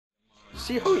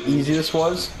See how easy this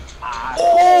was?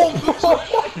 Oh!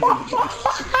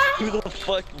 Who the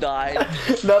fuck died?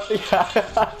 Nothing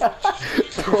happened.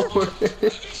 Don't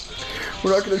worry.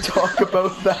 We're not gonna talk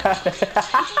about that.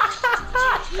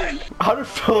 How did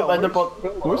Philip end up on...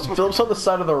 Where's Philip's on the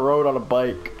side of the road on a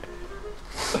bike?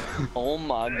 Oh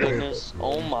my goodness.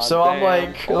 Oh my So I'm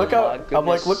like, look how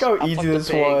I easy fucked this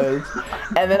a pig. was.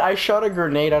 And then I shot a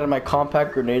grenade out of my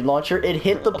compact grenade launcher. It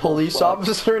hit the police fuck.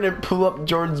 officer and it blew up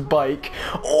Jordan's bike.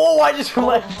 Oh, I just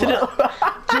landed it.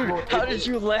 Dude, how did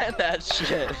you land that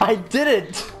shit? I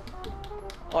didn't.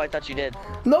 Oh, I thought you did.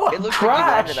 No, It I looked like you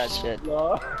landed crashed. that shit.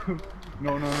 No,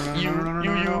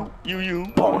 You.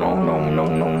 Oh,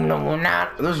 no,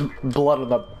 not. There's blood on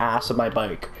the ass of my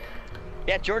bike.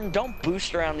 Yeah, Jordan, don't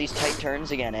boost around these tight turns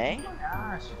again, eh?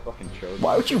 fucking showed.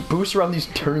 Why would you boost around these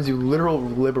turns, you literal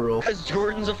liberal? Because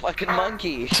Jordan's a fucking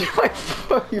monkey. My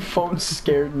fucking phone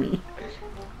scared me.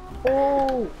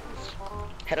 Oh!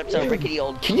 Head up to a rickety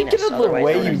old Can you penis, get out of the otherwise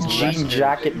way, known you as jean Lester.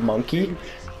 jacket monkey?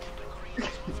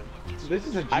 This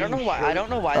is a I don't know why. I don't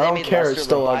know why I they don't made care, Lester it's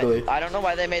still live by- ugly. I don't know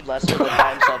why they made Lester live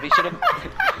by himself. He should have.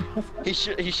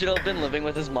 He should have been living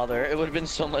with his mother. It would have been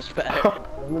so much better.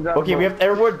 Okay, we have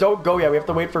everyone don't go yet. We have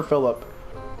to wait for Philip.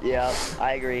 Yeah,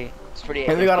 I agree. It's pretty.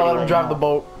 And we it's gotta pretty let him lame. drive the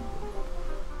boat.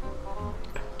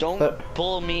 Don't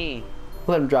pull me.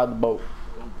 Let him drive the boat.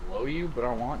 blow you, but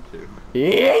I want to.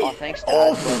 Yeah. Oh, thanks, Dad.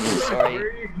 Oh, Sorry. Where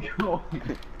are you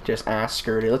going? just ass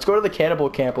skirty. Let's go to the cannibal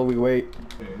camp while we wait.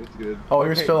 Okay, it's good. Oh,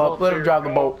 here's Okay, Philip. Let him here, drive the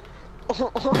go. boat.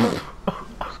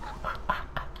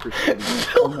 Proceed.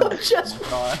 Philip just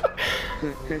God.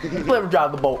 let him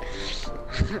drive the boat.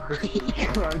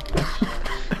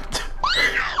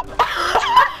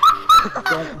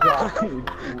 Don't die.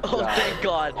 Oh, thank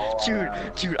God,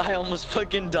 dude, I almost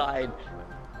fucking died.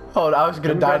 Oh, I was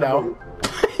gonna die now.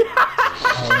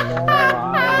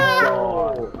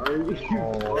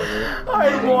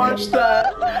 I watched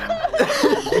that.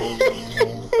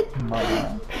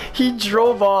 He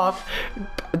drove off,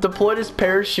 deployed his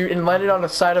parachute, and landed on the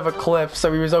side of a cliff,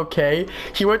 so he was okay.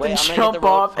 He went Wait, to I'm gonna get jump the rope.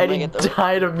 off, I'm and gonna he get the rope.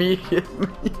 died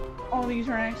immediately. Oh, these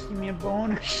are asking me a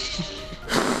boner.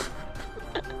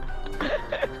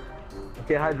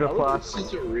 Okay, Hydro I'm Flask.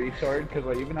 such a retard because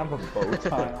I even have a bow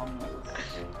tie on this.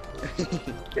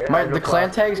 The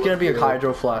clan tag's gonna be a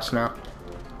hydro flask now.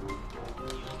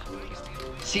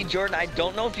 See, Jordan, I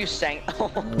don't know if you sang.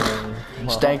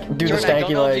 Stank, do Jordan, the I don't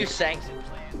stanky know if you leg. sang.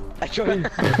 Jordan.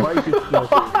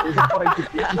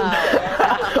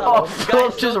 Oh,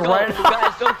 Philip just don't ran. go.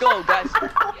 Guys, don't go, guys.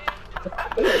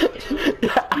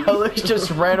 Alex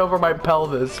just ran over my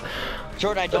pelvis.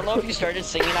 Jordan, I don't know if you started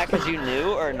singing that because you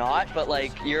knew or not, but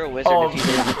like, you're a wizard Oh, if you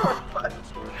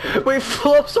did. wait,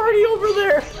 Philip's already over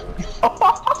there.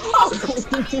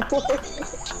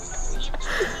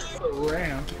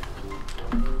 Ramp.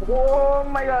 Oh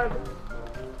my god!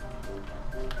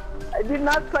 I did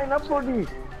not sign up for this.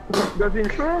 Does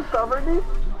insurance cover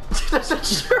this? Does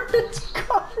insurance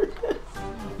cover this?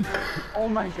 Oh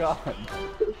my god.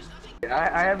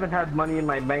 I haven't had money in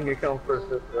my bank account for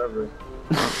this forever.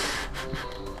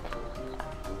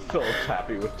 Phil's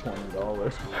happy with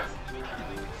 $20.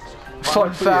 Fun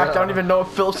Honestly, fact, I yeah. don't even know if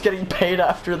Philip's getting paid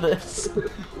after this.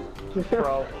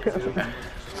 Probably.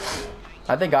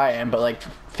 I think I am, but like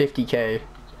 50K.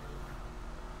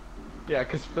 Yeah,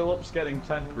 because Philip's getting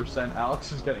 10%,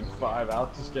 Alex is getting 5,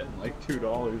 Alex is getting like $2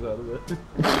 out of it.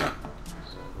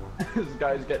 This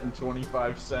guy's getting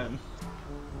 25 cents.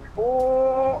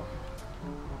 Oh!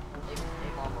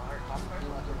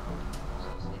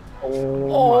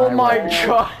 Oh my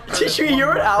god. Did you hear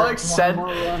what Alex said?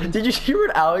 Did you hear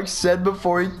what Alex said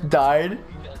before he died?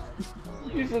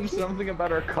 You said something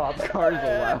about our cop cars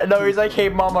allowed. No, he's like, hey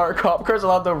mama, our cop car's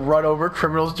allowed to run over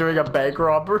criminals during a bank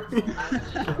robbery.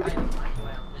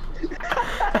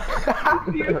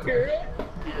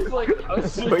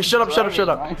 Wait, shut up.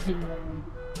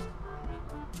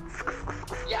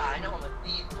 Yeah, I know I'm a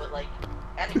thief, but like,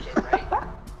 etiquette, right?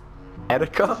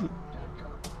 Etika?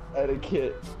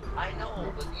 Etiquette. I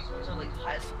know, but these ones are like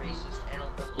highly racist and